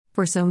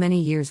For so many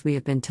years, we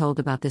have been told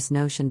about this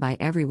notion by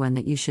everyone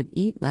that you should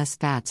eat less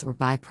fats or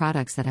buy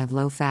products that have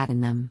low fat in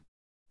them.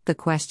 The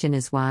question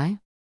is why?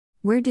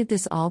 Where did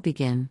this all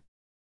begin?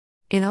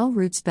 It all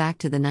roots back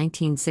to the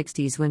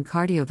 1960s when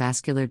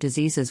cardiovascular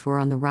diseases were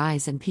on the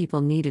rise and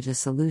people needed a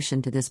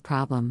solution to this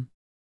problem.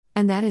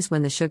 And that is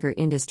when the sugar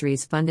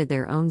industries funded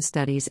their own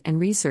studies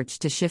and research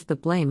to shift the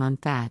blame on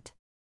fat,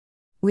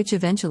 which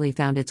eventually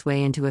found its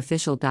way into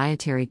official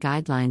dietary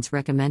guidelines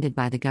recommended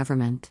by the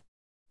government,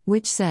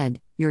 which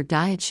said, your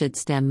diet should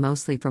stem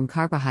mostly from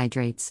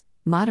carbohydrates,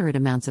 moderate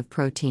amounts of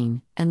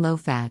protein, and low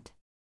fat.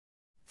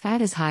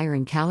 Fat is higher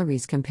in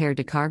calories compared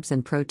to carbs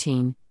and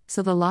protein,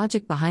 so the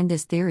logic behind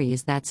this theory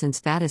is that since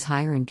fat is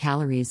higher in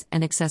calories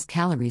and excess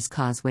calories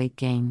cause weight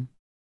gain,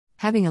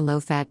 having a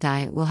low-fat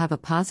diet will have a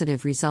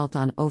positive result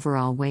on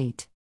overall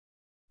weight.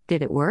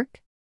 Did it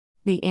work?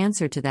 The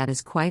answer to that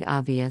is quite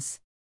obvious.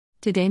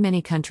 Today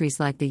many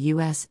countries like the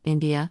US,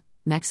 India,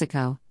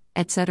 Mexico,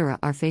 etc.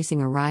 are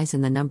facing a rise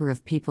in the number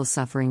of people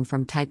suffering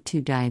from type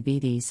 2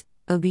 diabetes,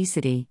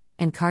 obesity,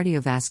 and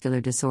cardiovascular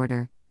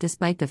disorder,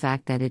 despite the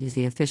fact that it is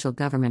the official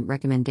government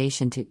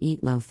recommendation to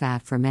eat low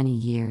fat for many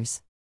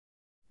years.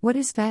 What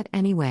is fat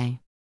anyway?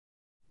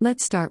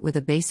 Let's start with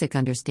a basic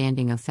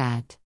understanding of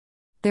fat.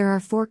 There are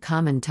 4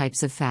 common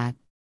types of fat.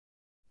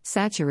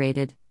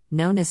 Saturated,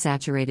 known as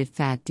saturated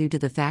fat due to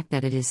the fact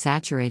that it is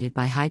saturated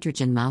by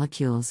hydrogen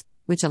molecules,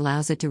 which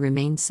allows it to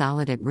remain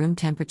solid at room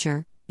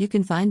temperature. You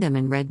can find them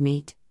in red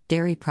meat,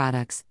 dairy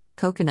products,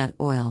 coconut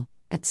oil,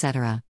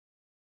 etc.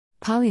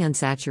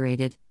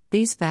 Polyunsaturated,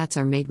 these fats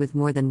are made with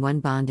more than one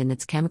bond in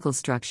its chemical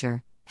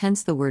structure,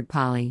 hence the word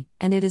poly,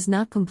 and it is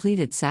not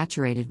completed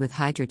saturated with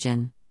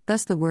hydrogen,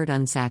 thus the word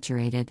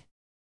unsaturated.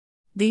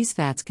 These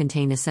fats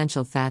contain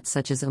essential fats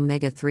such as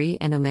omega-3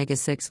 and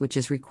omega-6, which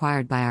is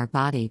required by our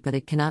body but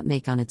it cannot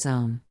make on its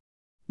own.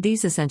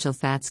 These essential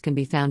fats can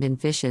be found in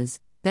fishes,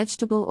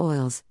 vegetable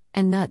oils,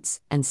 and nuts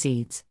and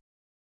seeds.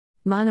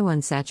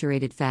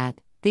 Monounsaturated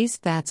fat, these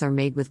fats are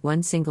made with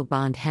one single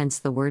bond, hence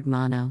the word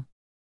mono.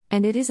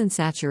 And it isn't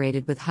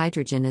saturated with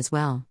hydrogen as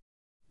well.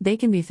 They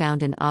can be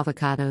found in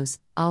avocados,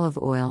 olive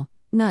oil,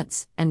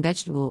 nuts, and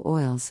vegetable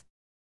oils.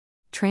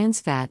 Trans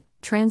fat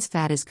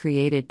is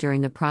created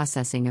during the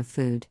processing of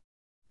food.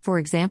 For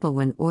example,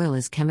 when oil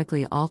is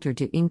chemically altered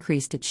to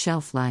increase its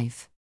shelf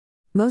life.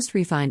 Most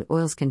refined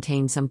oils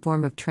contain some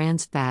form of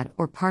trans fat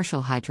or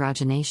partial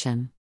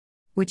hydrogenation,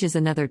 which is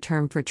another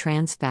term for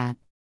trans fat.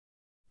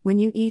 When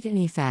you eat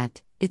any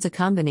fat, it's a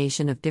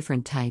combination of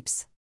different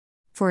types.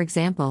 For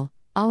example,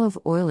 olive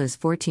oil is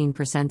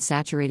 14%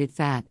 saturated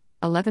fat,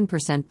 11%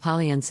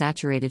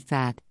 polyunsaturated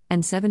fat,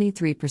 and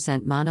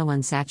 73%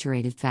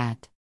 monounsaturated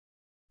fat.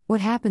 What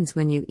happens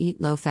when you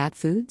eat low-fat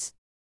foods?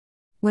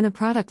 When a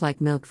product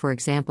like milk, for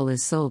example,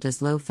 is sold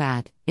as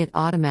low-fat, it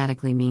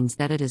automatically means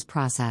that it is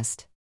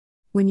processed.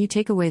 When you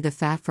take away the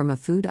fat from a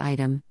food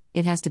item,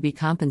 it has to be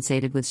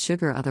compensated with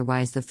sugar,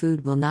 otherwise the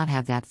food will not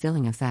have that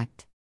filling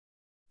effect.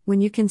 When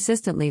you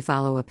consistently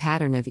follow a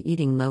pattern of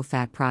eating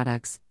low-fat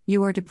products,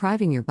 you are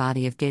depriving your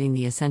body of getting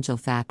the essential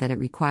fat that it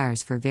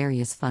requires for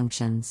various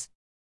functions.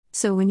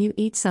 So when you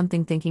eat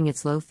something thinking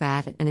it's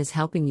low-fat and is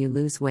helping you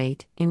lose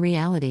weight, in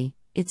reality,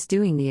 it's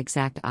doing the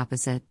exact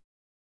opposite.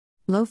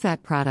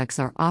 Low-fat products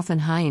are often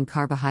high in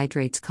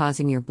carbohydrates,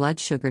 causing your blood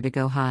sugar to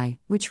go high,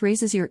 which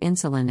raises your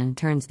insulin and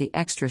turns the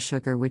extra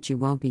sugar which you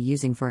won't be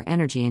using for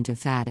energy into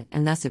fat,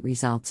 and thus it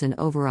results in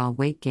overall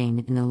weight gain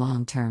in the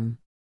long term.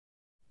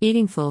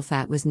 Eating full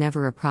fat was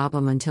never a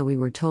problem until we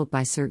were told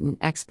by certain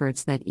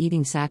experts that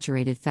eating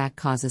saturated fat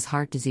causes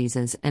heart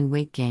diseases and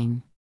weight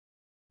gain.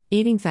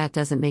 Eating fat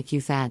doesn't make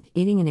you fat,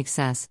 eating in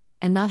excess,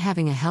 and not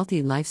having a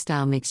healthy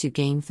lifestyle makes you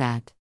gain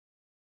fat.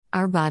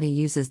 Our body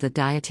uses the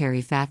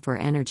dietary fat for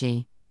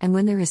energy, and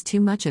when there is too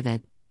much of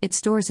it, it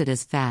stores it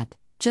as fat,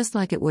 just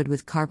like it would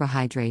with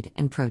carbohydrate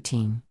and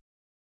protein.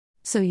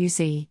 So you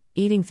see,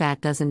 eating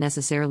fat doesn't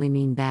necessarily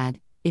mean bad.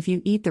 If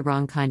you eat the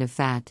wrong kind of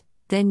fat,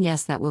 then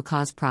yes, that will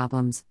cause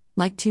problems,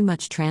 like too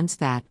much trans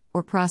fat,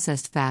 or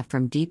processed fat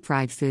from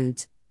deep-fried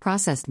foods,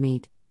 processed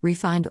meat,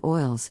 refined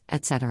oils,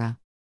 etc.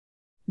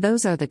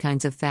 Those are the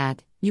kinds of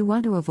fat you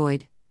want to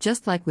avoid,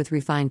 just like with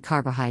refined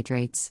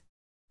carbohydrates.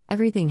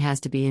 Everything has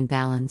to be in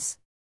balance.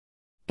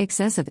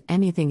 Excess of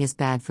anything is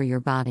bad for your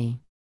body.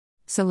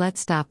 So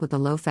let's stop with the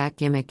low-fat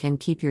gimmick and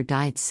keep your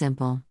diet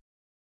simple.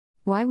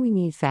 Why we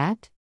need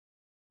fat?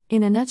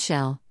 In a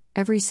nutshell,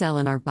 every cell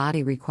in our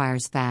body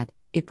requires fat.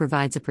 It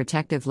provides a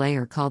protective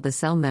layer called the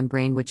cell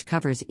membrane which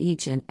covers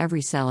each and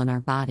every cell in our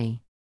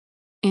body.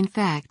 In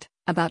fact,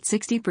 about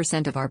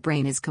 60% of our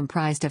brain is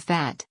comprised of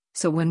fat,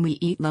 so when we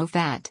eat low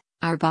fat,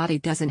 our body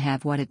doesn't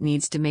have what it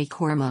needs to make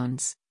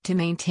hormones, to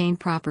maintain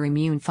proper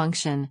immune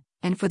function,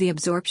 and for the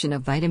absorption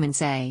of vitamins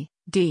A,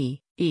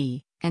 D,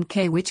 E, and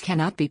K, which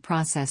cannot be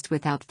processed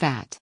without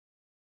fat.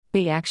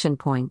 The action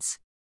points.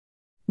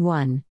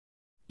 1.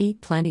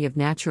 Eat plenty of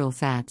natural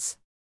fats.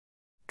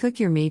 Cook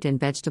your meat and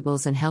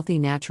vegetables in healthy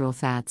natural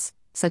fats,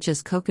 such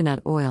as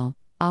coconut oil,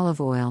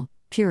 olive oil,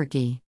 pure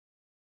ghee.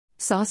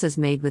 Sauces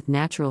made with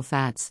natural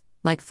fats,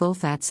 like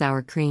full-fat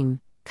sour cream,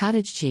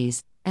 cottage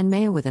cheese, and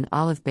mayo with an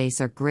olive base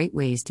are great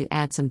ways to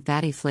add some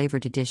fatty flavor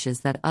to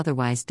dishes that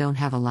otherwise don't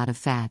have a lot of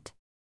fat.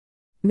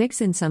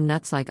 Mix in some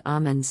nuts like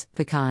almonds,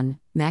 pecan,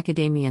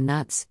 macadamia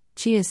nuts,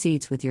 chia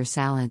seeds with your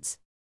salads.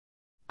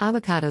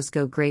 Avocados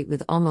go great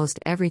with almost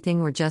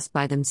everything or just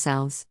by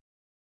themselves.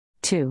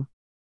 2.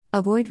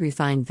 Avoid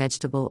refined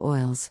vegetable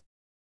oils.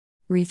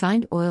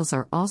 Refined oils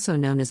are also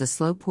known as a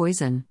slow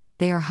poison.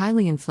 They are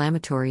highly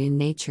inflammatory in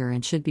nature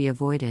and should be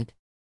avoided.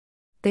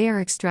 They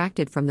are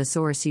extracted from the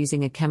source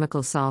using a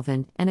chemical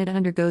solvent, and it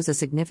undergoes a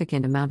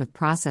significant amount of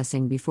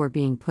processing before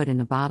being put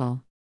in a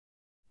bottle.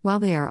 While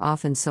they are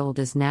often sold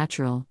as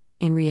natural,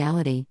 in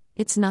reality,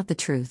 it's not the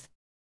truth.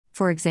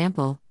 For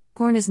example,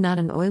 corn is not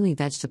an oily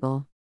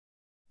vegetable.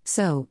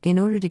 So, in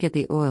order to get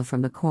the oil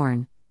from the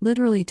corn,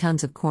 literally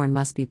tons of corn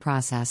must be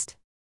processed.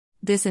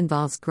 This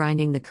involves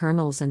grinding the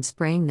kernels and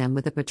spraying them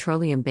with a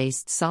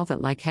petroleum-based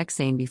solvent like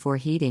hexane before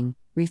heating,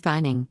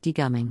 refining,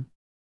 degumming,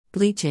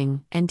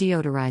 bleaching, and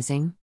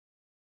deodorizing.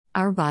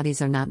 Our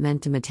bodies are not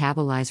meant to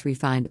metabolize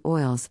refined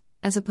oils,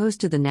 as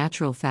opposed to the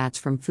natural fats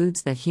from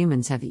foods that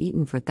humans have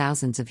eaten for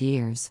thousands of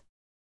years.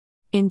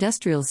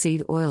 Industrial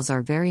seed oils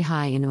are very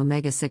high in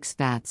omega-6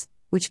 fats,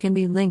 which can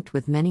be linked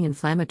with many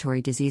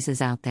inflammatory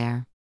diseases out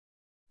there.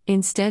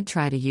 Instead,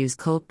 try to use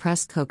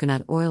cold-pressed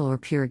coconut oil or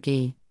pure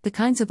ghee, the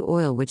kinds of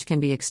oil which can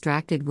be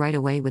extracted right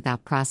away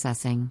without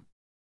processing.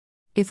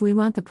 If we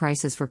want the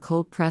prices for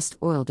cold-pressed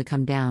oil to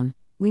come down,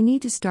 we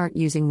need to start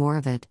using more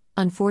of it.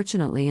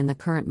 Unfortunately, in the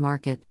current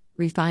market,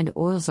 refined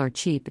oils are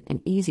cheap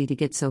and easy to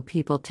get, so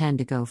people tend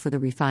to go for the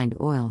refined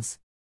oils.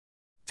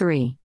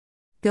 3.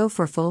 Go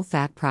for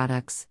full-fat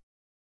products.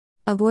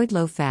 Avoid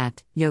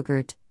low-fat,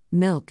 yogurt,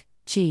 milk,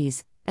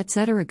 cheese,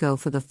 etc. Go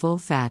for the full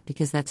fat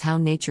because that's how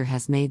nature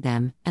has made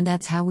them, and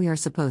that's how we are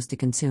supposed to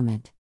consume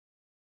it.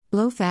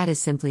 Low fat is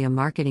simply a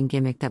marketing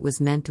gimmick that was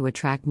meant to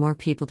attract more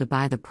people to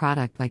buy the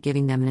product by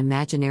giving them an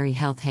imaginary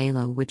health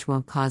halo which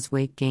won't cause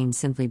weight gain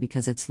simply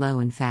because it's low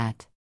in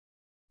fat.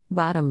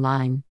 Bottom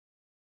line: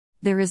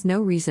 there is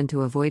no reason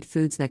to avoid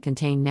foods that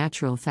contain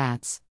natural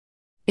fats.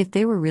 If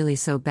they were really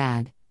so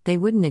bad, they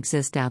wouldn't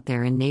exist out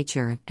there in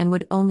nature and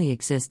would only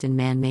exist in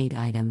man-made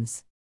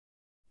items.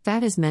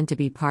 Fat is meant to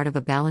be part of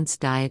a balanced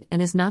diet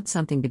and is not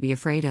something to be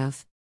afraid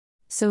of.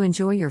 So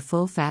enjoy your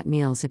full-fat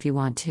meals if you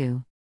want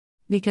to.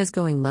 Because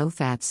going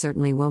low-fat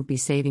certainly won't be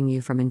saving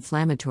you from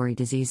inflammatory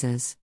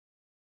diseases.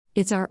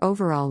 It's our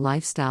overall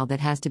lifestyle that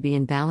has to be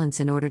in balance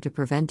in order to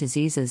prevent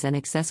diseases and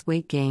excess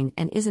weight gain,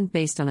 and isn't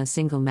based on a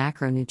single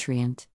macronutrient.